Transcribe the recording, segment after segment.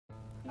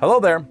Hello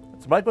there,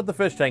 it's Mike with the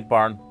Fish Tank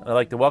Barn, and I'd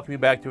like to welcome you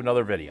back to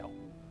another video.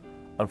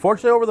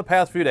 Unfortunately, over the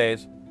past few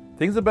days,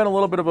 things have been a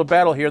little bit of a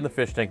battle here in the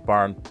Fish Tank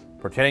Barn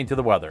pertaining to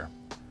the weather.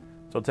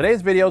 So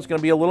today's video is going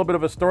to be a little bit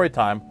of a story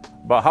time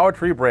about how a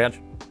tree branch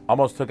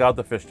almost took out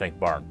the Fish Tank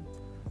Barn.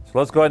 So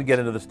let's go ahead and get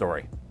into the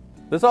story.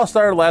 This all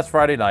started last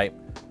Friday night,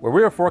 where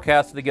we were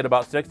forecasted to get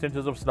about 6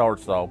 inches of snow or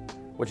so,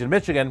 which in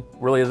Michigan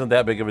really isn't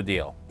that big of a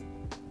deal.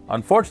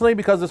 Unfortunately,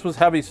 because this was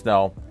heavy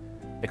snow,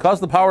 it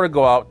caused the power to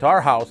go out to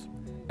our house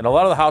and a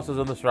lot of the houses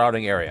in the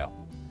surrounding area.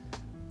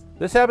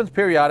 This happens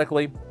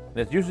periodically, and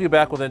it's usually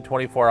back within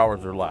 24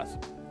 hours or less.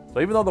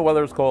 So even though the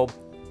weather is cold,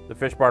 the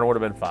fish barn would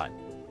have been fine.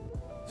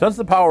 Since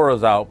the power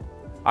was out,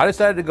 I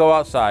decided to go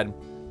outside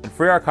and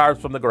free our cars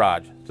from the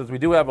garage, since we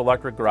do have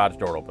electric garage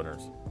door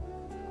openers.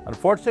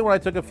 Unfortunately, when I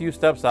took a few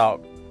steps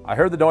out, I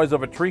heard the noise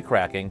of a tree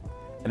cracking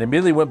and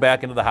immediately went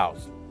back into the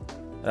house.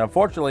 And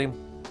unfortunately,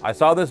 I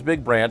saw this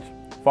big branch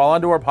fall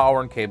onto our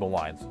power and cable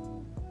lines.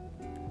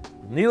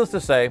 Needless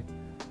to say,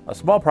 a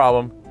small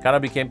problem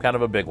became kind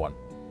of a big one.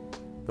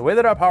 The way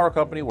that our power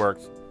company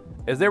works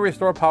is they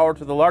restore power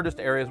to the largest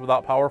areas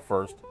without power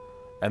first,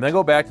 and then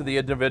go back to the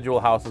individual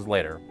houses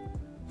later.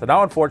 So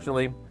now,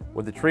 unfortunately,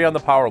 with the tree on the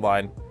power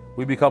line,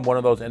 we become one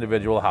of those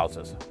individual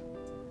houses.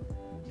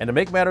 And to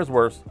make matters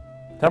worse,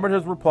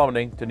 temperatures were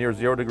plummeting to near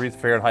 0 degrees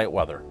Fahrenheit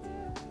weather,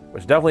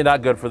 which is definitely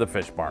not good for the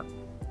fish barn.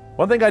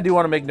 One thing I do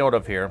want to make note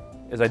of here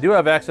is I do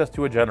have access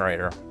to a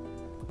generator,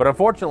 but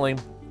unfortunately,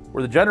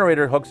 where the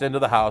generator hooks into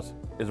the house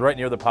is right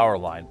near the power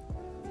line,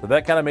 so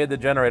that kind of made the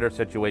generator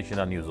situation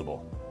unusable.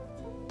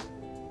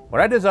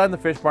 When I designed the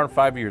fish barn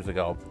 5 years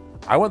ago,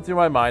 I went through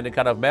my mind and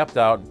kind of mapped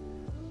out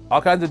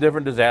all kinds of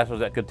different disasters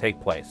that could take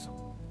place.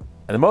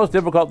 And the most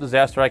difficult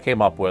disaster I came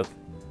up with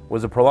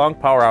was a prolonged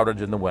power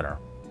outage in the winter.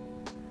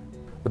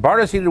 The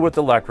barn is heated with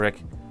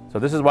electric, so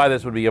this is why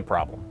this would be a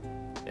problem.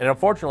 And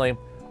unfortunately,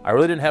 I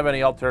really didn't have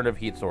any alternative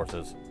heat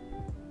sources.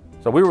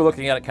 So we were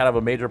looking at kind of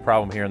a major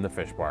problem here in the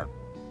fish barn.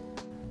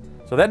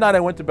 So that night I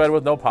went to bed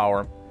with no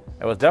power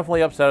and was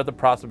definitely upset at the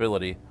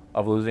possibility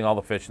of losing all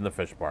the fish in the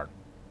fish barn.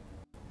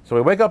 So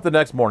we wake up the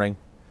next morning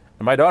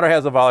and my daughter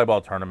has a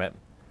volleyball tournament.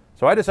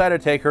 So I decided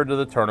to take her to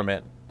the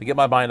tournament to get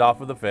my mind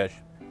off of the fish,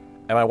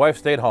 and my wife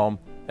stayed home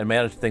and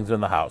managed things in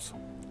the house.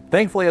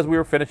 Thankfully, as we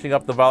were finishing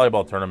up the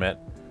volleyball tournament,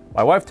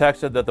 my wife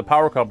texted that the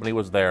power company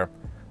was there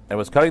and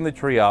was cutting the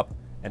tree up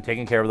and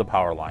taking care of the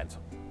power lines.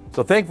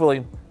 So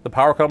thankfully, the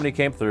power company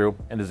came through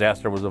and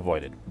disaster was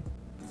avoided.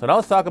 So now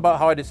let's talk about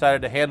how I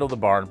decided to handle the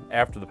barn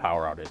after the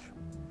power outage.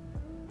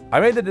 I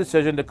made the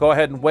decision to go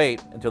ahead and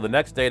wait until the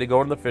next day to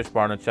go into the fish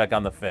barn and check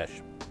on the fish.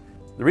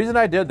 The reason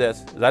I did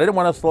this is I didn't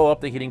want to slow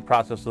up the heating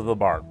process of the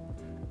barn.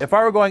 If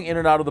I were going in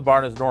and out of the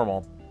barn as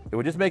normal, it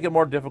would just make it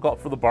more difficult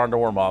for the barn to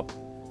warm up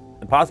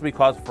and possibly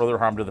cause further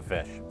harm to the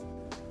fish.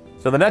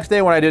 So the next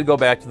day when I did go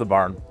back to the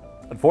barn,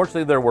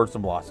 unfortunately there were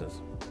some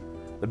losses.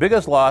 The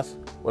biggest loss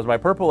was my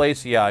purple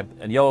ACI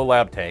and yellow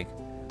lab tank,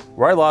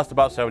 where I lost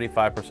about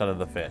 75% of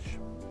the fish.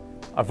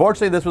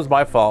 Unfortunately, this was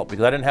my fault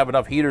because I didn't have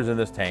enough heaters in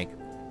this tank,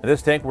 and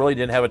this tank really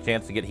didn't have a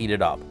chance to get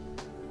heated up.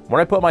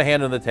 When I put my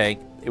hand in the tank,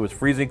 it was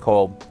freezing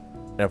cold,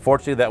 and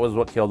unfortunately that was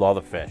what killed all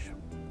the fish.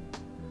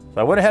 So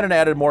I went ahead and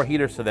added more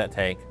heaters to that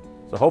tank,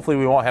 so hopefully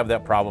we won't have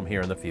that problem here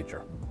in the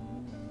future.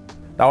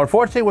 Now,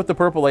 unfortunately with the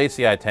purple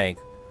ACI tank,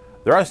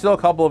 there are still a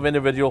couple of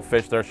individual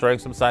fish that are showing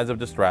some signs of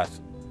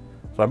distress,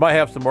 so I might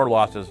have some more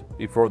losses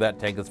before that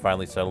tank is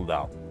finally settled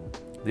down.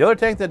 The other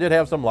tank that did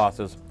have some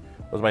losses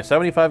was my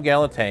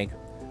 75-gallon tank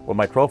with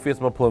my Tropheus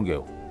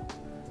Maplungu.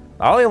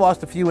 I only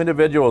lost a few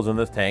individuals in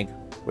this tank,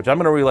 which I'm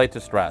going to relate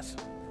to stress.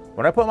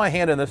 When I put my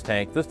hand in this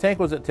tank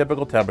was at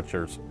typical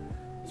temperatures,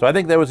 so I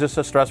think that was just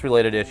a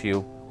stress-related issue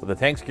with the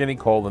tanks getting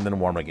cold and then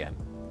warm again.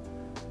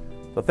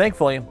 So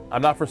thankfully,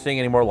 I'm not foreseeing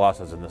any more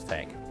losses in this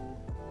tank.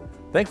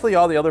 Thankfully,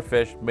 all the other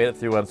fish made it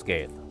through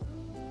unscathed.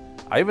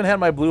 I even had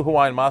my blue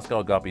Hawaiian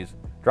Moscow guppies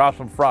drop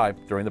some fry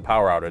during the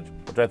power outage,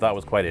 which I thought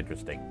was quite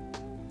interesting.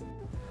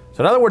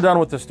 So now that we're done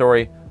with the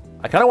story,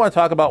 I kind of want to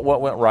talk about what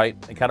went right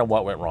and kind of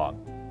what went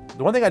wrong.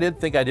 The one thing I did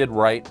think I did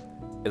right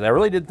is I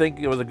really did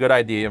think it was a good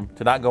idea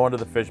to not go into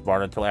the fish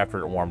barn until after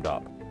it warmed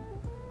up.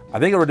 I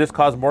think it would just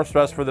cause more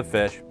stress for the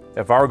fish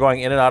if I were going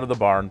in and out of the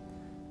barn,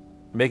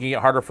 making it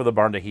harder for the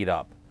barn to heat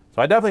up.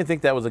 So I definitely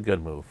think that was a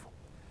good move.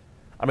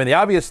 I mean, the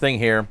obvious thing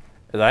here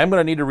is I am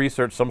going to need to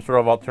research some sort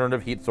of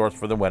alternative heat source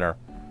for the winter,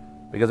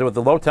 because with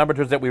the low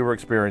temperatures that we were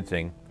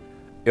experiencing,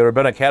 it would have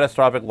been a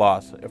catastrophic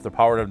loss if the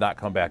power did not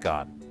come back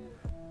on.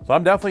 So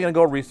I'm definitely going to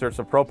go research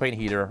a propane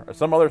heater or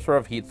some other sort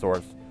of heat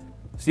source,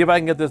 see if I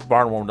can get this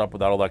barn warmed up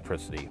without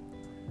electricity.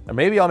 And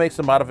maybe I'll make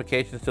some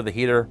modifications to the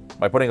heater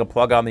by putting a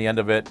plug on the end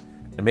of it,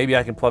 and maybe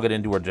I can plug it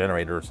into a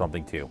generator or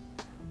something too.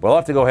 But I'll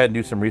have to go ahead and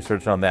do some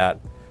research on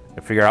that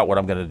and figure out what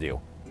I'm going to do.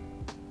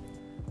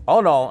 All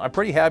in all, I'm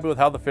pretty happy with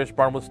how the fish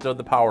barn withstood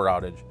the power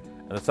outage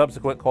and the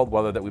subsequent cold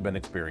weather that we've been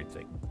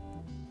experiencing.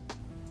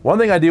 One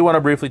thing I do want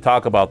to briefly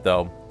talk about,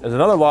 though, is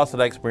another loss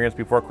that I experienced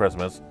before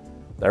Christmas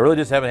that I really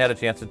just haven't had a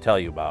chance to tell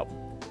you about.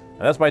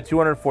 And that's my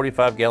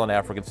 245-gallon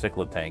African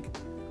cichlid tank,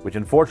 which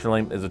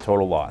unfortunately is a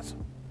total loss.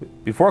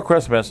 Before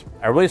Christmas,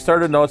 I really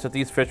started to notice that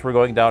these fish were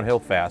going downhill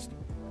fast,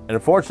 and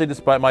unfortunately,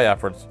 despite my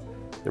efforts,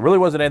 there really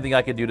wasn't anything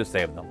I could do to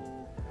save them.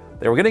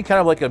 They were getting kind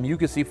of like a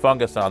mucousy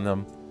fungus on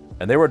them,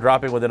 and they were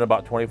dropping within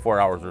about 24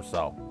 hours or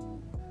so.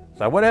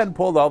 So I went ahead and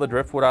pulled all the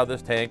driftwood out of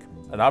this tank,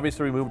 and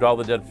obviously removed all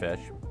the dead fish.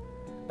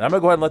 And I'm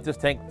gonna go ahead and let this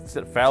tank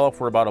sit fallow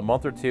for about a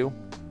month or two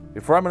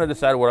before I'm gonna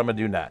decide what I'm gonna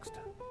do next.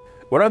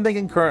 What I'm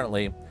thinking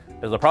currently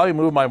is I'll probably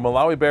move my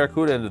Malawi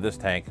Barracuda into this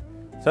tank,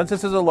 since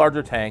this is a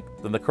larger tank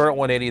than the current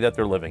 180 that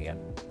they're living in.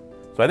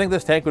 So I think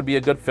this tank would be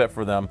a good fit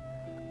for them,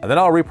 and then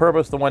I'll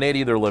repurpose the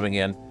 180 they're living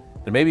in,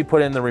 and maybe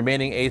put in the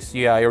remaining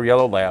ACI or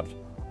Yellow Labs,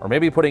 or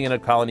maybe putting in a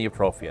colony of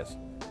Tropheus.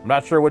 I'm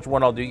not sure which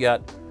one I'll do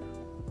yet,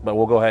 but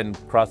we'll go ahead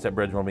and cross that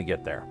bridge when we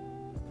get there.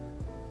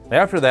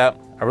 After that,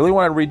 I really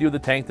want to redo the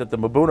tank that the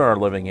Mbuna are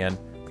living in,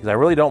 because I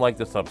really don't like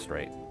the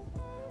substrate.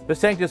 This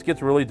tank just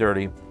gets really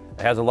dirty.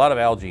 It has a lot of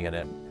algae in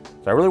it,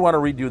 so I really want to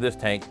redo this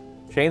tank,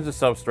 change the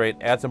substrate,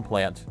 add some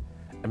plants,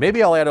 and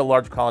maybe I'll add a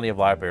large colony of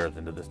live bears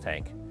into this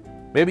tank.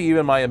 Maybe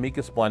even my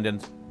Amica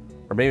splendens,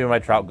 or maybe my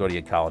Trout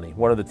Godia colony,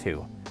 one of the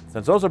two.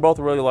 Since those are both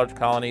really large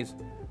colonies,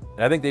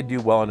 and I think they do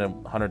well in a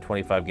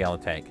 125-gallon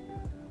tank.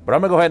 But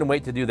I'm gonna go ahead and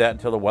wait to do that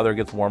until the weather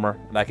gets warmer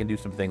and I can do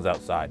some things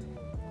outside.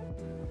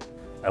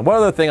 And one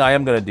other thing I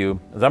am gonna do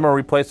is I'm gonna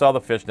replace all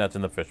the fish nets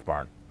in the fish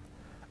barn.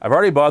 I've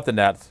already bought the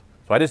nets,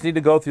 so I just need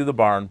to go through the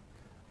barn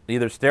and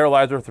either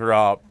sterilize or throw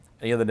out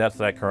any of the nets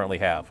that I currently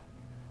have.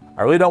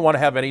 I really don't want to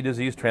have any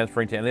disease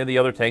transferring to any of the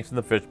other tanks in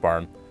the fish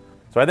barn,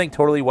 so I think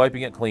totally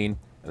wiping it clean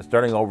and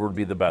starting over would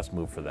be the best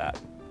move for that.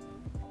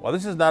 While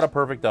this is not a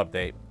perfect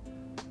update,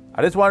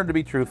 I just wanted to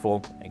be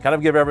truthful and kind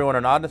of give everyone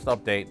an honest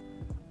update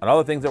on all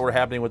the things that were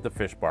happening with the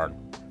fish barn,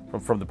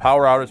 from the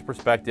power outage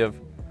perspective,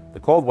 the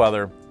cold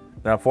weather,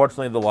 and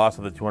unfortunately the loss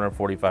of the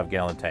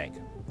 245-gallon tank.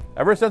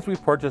 Ever since we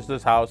purchased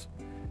this house,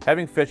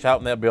 having fish out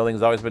in that building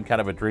has always been kind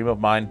of a dream of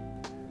mine,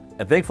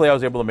 and thankfully I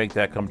was able to make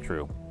that come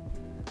true.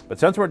 But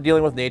since we're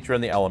dealing with nature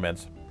and the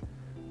elements,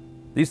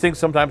 these things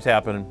sometimes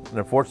happen, and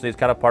unfortunately it's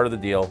kind of part of the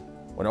deal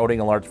when owning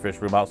a large fish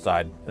room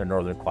outside in a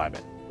northern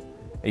climate.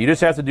 And you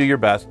just have to do your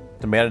best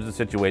to manage the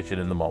situation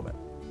in the moment.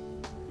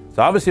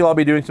 So obviously I'll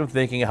be doing some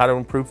thinking on how to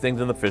improve things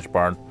in the fish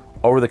barn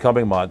over the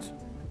coming months,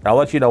 and I'll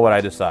let you know what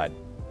I decide.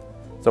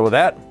 So with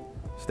that,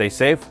 stay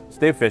safe,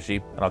 stay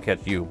fishy, and I'll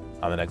catch you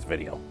on the next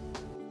video.